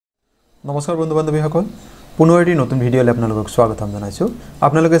নমস্কাৰ বন্ধু বান্ধৱীসকল পুনৰ এটি নতুন ভিডিঅ'লৈ আপোনালোকক স্বাগতম জনাইছো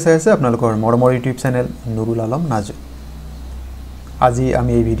আপোনালোকে চাই আছে আপোনালোকৰ মৰমৰ ইউটিউব চেনেল norulalamnazu আজি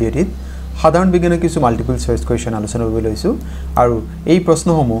আমি এই ভিডিঅ'টিত সাধাৰণ বিজ্ঞানৰ কিছু মাল্টিপল চইচ কোৱেশ্চন আলোচনা কৰিব লৈছো আৰু এই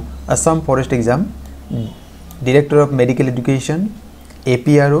প্ৰশ্নসমূহ Assam Forest Exam Director of Medical Education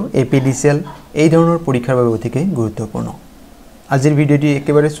APRO APDCL এই ধৰণৰ পৰীক্ষাৰ বাবে অতিকৈ গুৰুত্বপূৰ্ণ আজিৰ ভিডিঅ'টি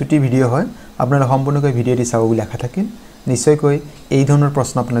একেবাৰে ছুটি ভিডিঅ' হয় আপোনালোকে সম্পূৰ্ণকৈ ভিডিঅ'টি চাব বুলি আশা থাকিল নিশ্চয়কৈ এই ধৰণৰ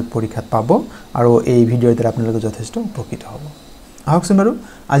প্ৰশ্ন আপোনালোক পৰীক্ষাত পাব আৰু এই ভিডিঅ'ৰ দ্বাৰা আপোনালোক যথেষ্ট উপকৃত হ'ব আহকচোন বাৰু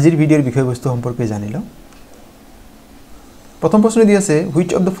আজিৰ ভিডিঅ'ৰ বিষয়বস্তু সম্পৰ্কে জানি লওঁ প্ৰথম প্ৰশ্ন দি আছে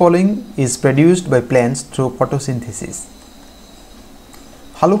which of the following is produced by plants through photosynthesis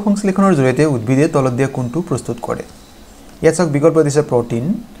হালু সংশ্লেষণৰ জৰিয়তে উদ্ভিদে তলত দিয়া কোনটো প্ৰস্তুত কৰে ইয়াত চাওক বিকল্প দিছে protein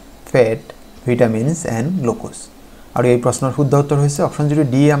fat vitamins and glucose আৰু এই প্ৰশ্নৰ শুদ্ধ উত্তৰ হৈছে অপচন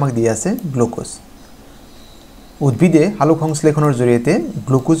 0 ডি আমাক দিয়া আছে গ্লুকোজ উদ্ভিদে হালু সংশ্লেষণৰ জৰিয়তে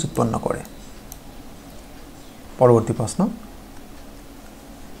গ্লুকোজ উৎপন্ন কৰে পৰৱৰ্তী প্ৰশ্ন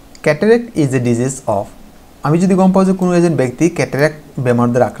cataract is a disease of আমি যদি গম পাও যে কোনো এজন ব্যক্তি ক্যাটাৰেক্ট বেমাৰৰ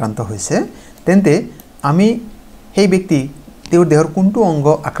দ্বাৰা আক্ৰান্ত হৈছে তেন্তে আমি সেই ব্যক্তি তেওঁৰ দেহৰ কোনটো অংগ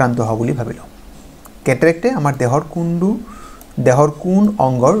আক্ৰান্ত হ'ব বুলি ভাবিলো ক্যাটাৰেক্টে আমাৰ দেহৰ কোন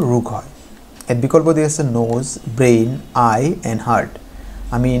অংগৰ ৰোগ হয় এই বিকল্প দি আছে nose brain I and heart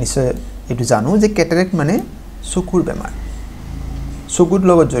আমি নিশ্চয় এটো জানো যে ক্যাটাৰেক্ট মানে চকুৰ বেমাৰ চকুৰ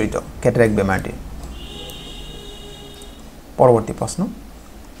লগত জড়িত ক্যাটাৰেক্ট বেমাৰটি পৰৱৰ্তী প্ৰশ্ন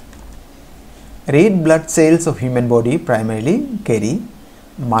red blood cells of human body primarily carry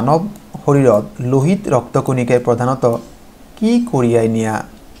মানৱ শৰীৰত লোহিত ৰক্তকণিকাই প্ৰধানতঃ কি কঢ়িয়াই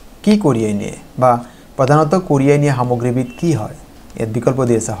নিয়ে বা প্ৰধানতঃ কঢ়িয়াই নিয়া সামগ্ৰীবিধ কি হয় ইয়াত বিকল্প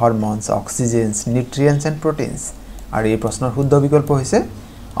দি আছে হৰমোনছ অক্সিজেনছ নিউট্ৰিয়েন্টছ এণ্ড প্ৰটিনছ আৰু এই প্ৰশ্নৰ শুদ্ধ বিকল্প হৈছে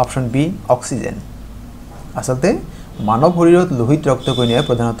অপচন বি অক্সিজেন আসলতে মানৱ শৰীৰত লোহিত ৰক্তকণিকাই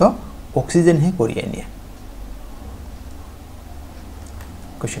প্ৰধানতঃ অক্সিজেনহে কঢ়িয়াই নিয়ে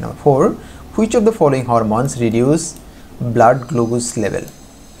question number 4 which of the following hormones reduce blood glucose level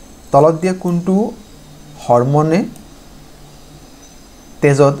তলত দিয়া কোনটো হৰমনে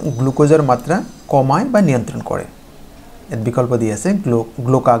তেজত গ্লুকোজৰ মাত্ৰা কমায় বা নিয়ন্ত্ৰণ কৰে এত বিকল্প দি আছে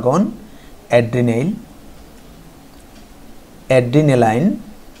গ্লুকাগন এড্ৰিনেলাইন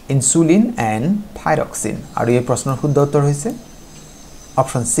ইনসুলিন এণ্ড থাইৰক্সিন আৰু এই প্ৰশ্নৰ শুদ্ধ উত্তৰ হৈছে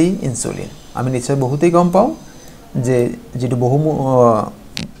অপচন সি ইনসুলিন আমি নিশ্চয় বহুতেই গম পাওঁ যে যেটো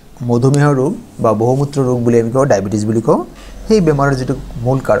মধুমেহ ৰোগ বা বহুমূত্ৰ ৰোগ বুলি আমি কওঁ ডায়াবেটিস বুলি কওঁ সেই বেমাৰৰ যেটো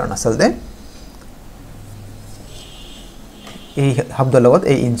মূল কাৰণ আচলতে এই শব্দৰ লগত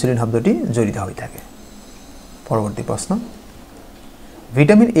এই ইনসুলিন শব্দটি জড়িত হৈ থাকে পৰৱৰ্তী প্ৰশ্ন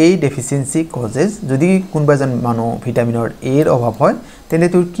ভিটামিন এ ডেফিচিয়েন্সি কজেস যদি কোনবা জন মানুহ ভিটামিনৰ এ ৰ অভাৱ হয় তেনে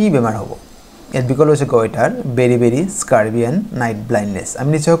তোৰ কি বেমাৰ হ'ব এত বিকল্প হৈছে গয়টাৰ বেৰি স্কাৰ্বি এণ্ড নাইট ব্লাইণ্ডনেছ আমি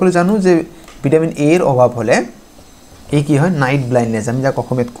নিশ্চয় সকলো জানো যে ভিটামিন এ ৰ অভাৱ হলে এই কি হয় নাইট ব্লাইণ্ডনেছ আমি যাক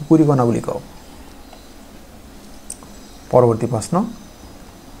অসমীয়াত কুকুৰি কণা বুলি কওঁ পৰৱৰ্তী প্ৰশ্ন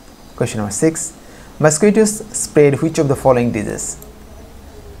question number 6 mosquitoes spread which of the following disease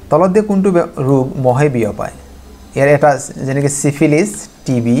তলত দিয়া কোনটো ৰোগ মহে বিয়পায় ইয়াৰ এটা যেনেকৈ সিফিলিস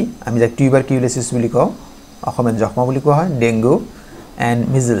টিবি আমি যাক টিউবাৰকিউলোসিছ বুলি কওঁ অসমীয়াত যক্ষ্মা বুলি কোৱা হয় dengue and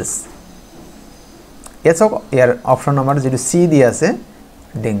মিজলছ year option number যেটো সি দিয়া আছে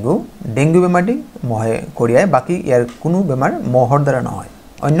ডেংগু বেমাৰটি মহে কঢ়িয়ায় বাকি ইয়াৰ কোনো বেমাৰ মহৰ দ্বাৰা নহয়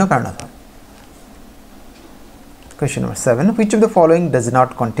অন্য কাৰণত হয় question number 7 which of the following does not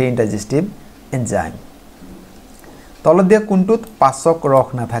contain digestive enzyme তলত দিয়া কোনটোত পাচক ৰস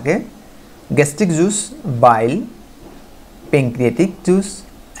নাথাকে gastric juice bile pancreatic juice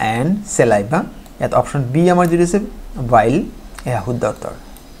and saliva ইয়াত অপচন বি আমাৰ যেটো আছে bile এয়া শুদ্ধ উত্তৰ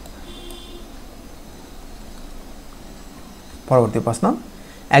পৰৱৰ্তী প্ৰশ্ন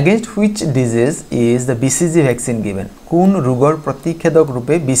against which disease is the BCG vaccine given কোন ৰোগৰ প্ৰতিষেধক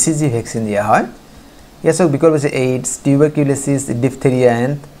ৰূপে BCG ভ্যাকচিন দিয়া হয় ইয়াৰ বিকল্প আছে AIDS tuberculosis diphtheria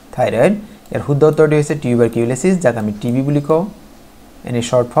and thyroid ইয়াৰ শুদ্ধ উত্তৰটো হৈছে tuberculosis যাক আমি টিবি বুলি কওঁ এনে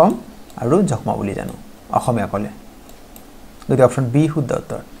শৰ্ট ফৰ্ম আৰু যক্ষ্মা বুলি জানো অসমীয়া ক'লে গতিকে অপচন বি শুদ্ধ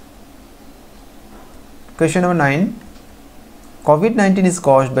উত্তৰ question number 9 COVID-19 is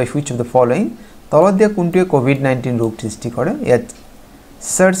caused by which of the following তলত দিয়া কোনটোৱে COVID-19 ৰোগ সৃষ্টি কৰে ইয়াত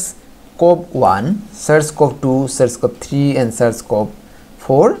SARS-CoV-1 SARS-CoV-2 SARS-CoV-3 and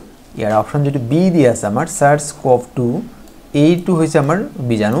SARS-CoV-4 year option যেটো বি দিয়া আছে আমাৰ SARS-CoV-2 এইটো হৈছে আমাৰ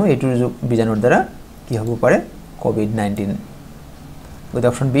বীজাণু এইটো বীজাণুৰ দ্বাৰা কি হ'ব পাৰে COVID-19 with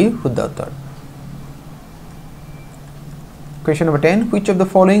option B শুদ্ধ উত্তৰ question number 10 which of the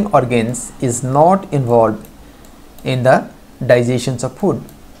following organs is not involved in the digestion of food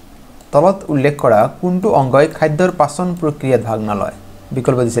তলত উল্লেখ কৰা কোনটো অংগই খাদ্যৰ পাচন প্ৰক্ৰিয়াত ভাগ নলয়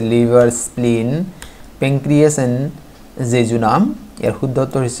বিকল্প দিছে লিভাৰ স্প্লিন পেনক্ৰিয়াছ এণ্ড জেজুনাম ইয়াৰ শুদ্ধ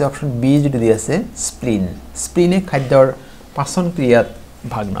উত্তৰ হৈছে অপশ্যন বি যেটো দি আছে স্প্লিন স্প্লিনে খাদ্যৰ পাচন ক্ৰিয়াত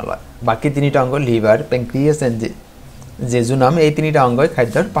ভাগ নলয় বাকি তিনিটা অংগ লিভাৰ পেনক্ৰিয়াছ এণ্ড জেজুনাম এই তিনিটা অংগই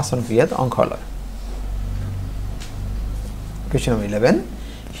খাদ্যৰ পাচন ক্ৰিয়াত অংশ লয় Question number 11.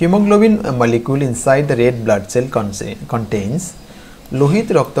 Hemoglobin molecule inside the red blood cell contains Lohit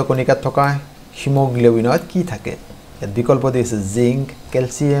ৰক্ত কণিকাত থকা হিমোগ্লোবিনত কি থাকে ইয়াত বিকল্প দিছে zinc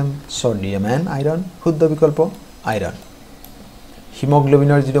calcium sodium and iron শুদ্ধ বিকল্প আইৰণ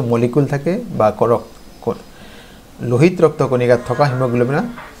হিমোগ্লোবিনৰ যেটো মলিকুল থাকে বা লোহিত ৰক্ত কণিকাত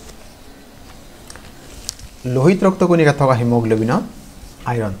থকা হিমোগ্লোবিনত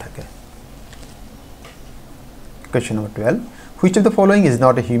আইৰণ থাকে Question number 12. Which of the following is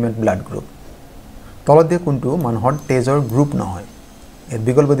not a human blood group? তলত দিয়া কোনটো মানুহৰ তেজৰ গ্ৰুপ নহয় এর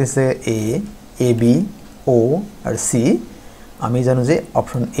বিকল্প দিছে A, AB, O are C আমি জানো যে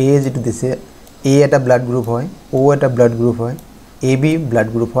অপশন A যেটো দিছে A এটা ব্লাড গ্রুপ হয় O এটা ব্লাড গ্রুপ হয় AB ব্লাড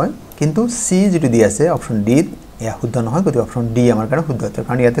গ্রুপ হয় কিন্তু C যেটো দি আছে অপশন D এয়া শুদ্ধ নহয় গতি অপশন D আমাৰ কাৰণে শুদ্ধ উত্তৰ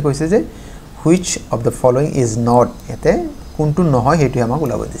কাৰণ ইয়াতে কৈছে যে which of the following is not ইয়াতে কোনটো নহয় হেতু আমাক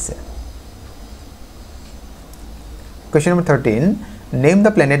উলাব দিছে Question number 13. Name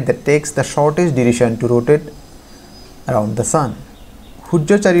the planet that takes the shortest duration to rotate around the sun.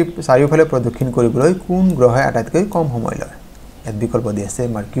 সূৰ্যৰ চাৰিওফালে প্ৰদক্ষিণ কৰিবলৈ কোন গ্ৰহে আটাইতকৈ কম সময় লয় ইয়াত বিকল্প দি আছে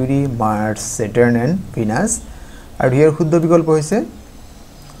মাৰ্কিউৰি মাৰ্স স্যাটাৰ্ন এণ্ড ভিনাছ আৰু ইয়াৰ শুদ্ধ বিকল্প হৈছে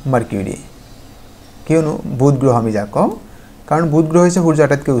মাৰ্কিউৰি কিয়নো বুধ গ্ৰহ আমি যাক কাৰণ বুধ গ্ৰহ হৈছে সূৰ্যৰ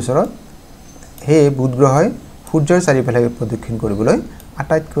আটাইতকৈ ওচৰত হে বুধ গ্ৰহই সূৰ্যৰ চাৰিওফালে প্ৰদক্ষিণ কৰিবলৈ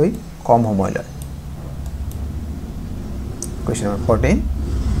আটাইতকৈ কম সময় লয় Question number 14.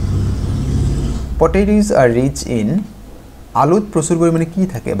 Potatoes are rich in আলুত প্রচুর পরিমাণে কি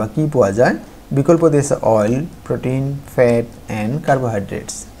থাকে বা কি পোৱা যায় বিকল্প দিছে oil protein fat and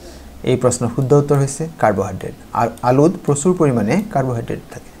carbohydrates এই প্রশ্ন শুদ্ধ উত্তর হৈছে কার্বোহাইড্রেট আর আলুত প্রচুর পরিমাণে কার্বোহাইড্রেট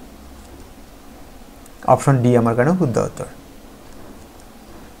থাকে অপশন ডি আমার কারণে শুদ্ধ উত্তর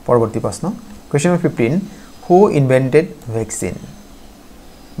পরবর্তী প্রশ্ন Question number 15. Who invented vaccine?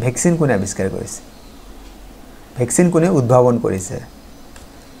 Vaccine কোনে আবিষ্কার করেছে ভ্যাকসিন কোনে উদ্ভাবন করেছে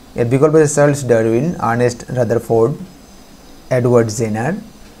এর বিকল্প আছে Charles Darwin Ernst Rutherford Edward Jenner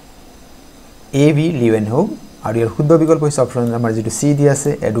এভি লিওয়েনহুগ আর এর শুদ্ধ বিকল্প হৈছে অপশন নাম্বার যেটো সি দি আছে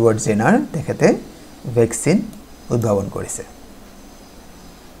এডওয়ার্ড জেনার তেখেতে ভ্যাকসিন উদ্ভাবন করেছে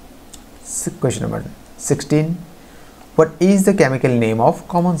Question number 16. What is the chemical name of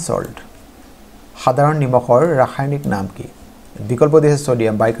common salt? সাধারণ নিমখৰ ৰাসায়নিক নাম কি বিকল্প দিছে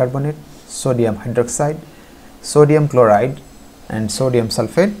sodium bicarbonate sodium hydroxide sodium chloride and sodium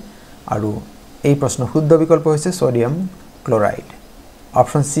sulfate আৰু এই প্ৰশ্ন শুদ্ধ বিকল্প হৈছে sodium chloride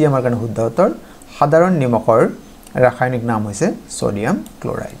অপশন সি আমাৰ কাৰণে শুদ্ধ উত্তৰ সাধাৰণ নিমখৰ ৰাসায়নিক নাম হৈছে sodium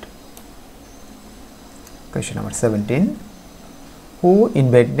chloride Question number 17 Who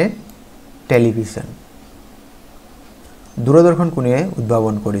invented television দূৰদৰ্শন কোনে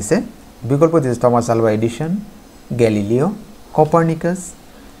উদ্ভাৱন কৰিছে বিকল্প দিছে Thomas Alva Edison Galileo Copernicus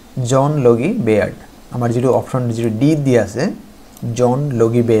জন লগি বেয়ার্ড আমার যেটো অপশন যেটো ডি দি আছে জন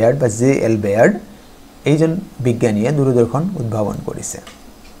লগি বেয়ার্ড বা জে এল বেয়ার্ড এইজন বিজ্ঞানীয়ে দূৰদৰ্শন উদ্ভাৱন কৰিছে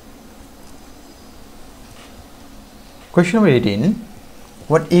Question number 18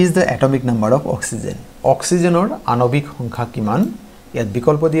 What is the atomic number of oxygen অক্সিজেনৰ আণবিক সংখ্যা কিমান ইয়াত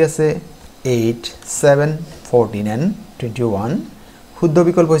বিকল্প দি আছে 8 7 14 and 21 শুদ্ধ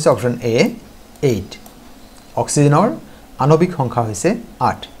বিকল্প হৈছে অপশন এ 8 অক্সিজেনৰ আণবিক সংখ্যা হৈছে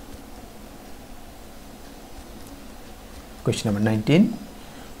 8 Question number 19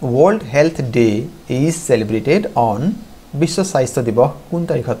 World Health Day is celebrated on বিশ্ব স্বাস্থ্য দিৱস কোন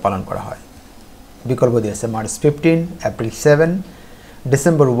তাৰিখত পালন কৰা হয় বিকল্প দি আছে March 15 April 7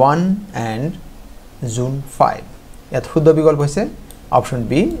 December 1 and June 5 ইয়াত শুদ্ধ বিকল্প হৈছে অপশন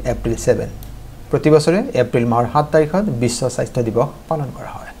বি এপ্ৰিল 7 প্ৰতি বছৰে এপ্ৰিল মাহৰ 7 তাৰিখত বিশ্ব স্বাস্থ্য দিৱস পালন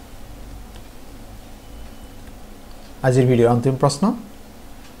কৰা হয় আজিৰ ভিডিঅ'ৰ অন্তিম প্ৰশ্ন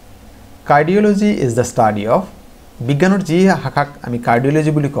কাৰ্ডিঅলজি ইজ দ্য ষ্টাডি অফ বিজ্ঞানৰ যি শাখাক আমি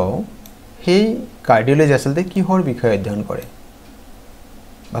কাৰ্ডিঅলজি বুলি কওঁ সেই কাৰ্ডিঅলজি আসলে কিহৰ বিষয়ে অধ্যয়ন কৰে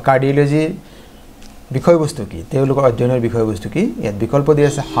বা কাৰ্ডিঅলজি বিষয়বস্তু কি তেওঁলোকৰ অধ্যয়নৰ বিষয়বস্তু কি ইয়াত বিকল্প দি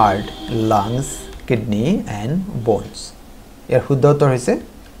আছে heart lungs kidney and bonds ইয়াৰ শুদ্ধ উত্তৰ হৈছে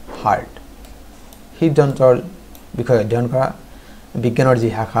হাৰ্ট হৃদযন্ত্ৰৰ বিষয়ে অধ্যয়ন কৰা বিজ্ঞানৰ যি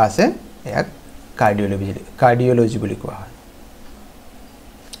শাখা আছে ইয়াক কাৰ্ডিঅলজি বুলি কোৱা হয়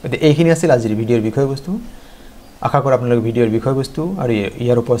গতিকে এইখিনি আছিল আজিৰ ভিডিঅ'ৰ বিষয়বস্তু আশা কৰো আপোনালোকে ভিডিঅ'ৰ বিষয়বস্তু আৰু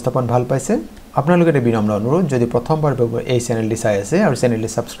ইয়াৰ উপস্থাপন ভাল পাইছে আপোনালোকে বিনম্ৰ অনুৰোধ যদি প্ৰথমবাৰ এই চেনেলটি চাই আছে আৰু চেনেলটি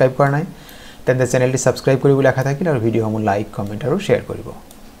সাবস্ক্ৰাইব কৰা নাই তেন্তে চেনেলটি সাবস্ক্ৰাইব কৰিবলৈ আশা থাকিল আৰু ভিডিঅ'সমূহ লাইক কমেন্ট আৰু শ্বেয়াৰ কৰিব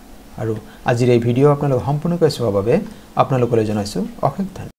আৰু আজিৰ এই ভিডিঅ' আপোনালোক সম্পূৰ্ণকৈ চোৱাৰ বাবে আপোনালোকলৈ জনাইছো অশেষ ধন্যবাদ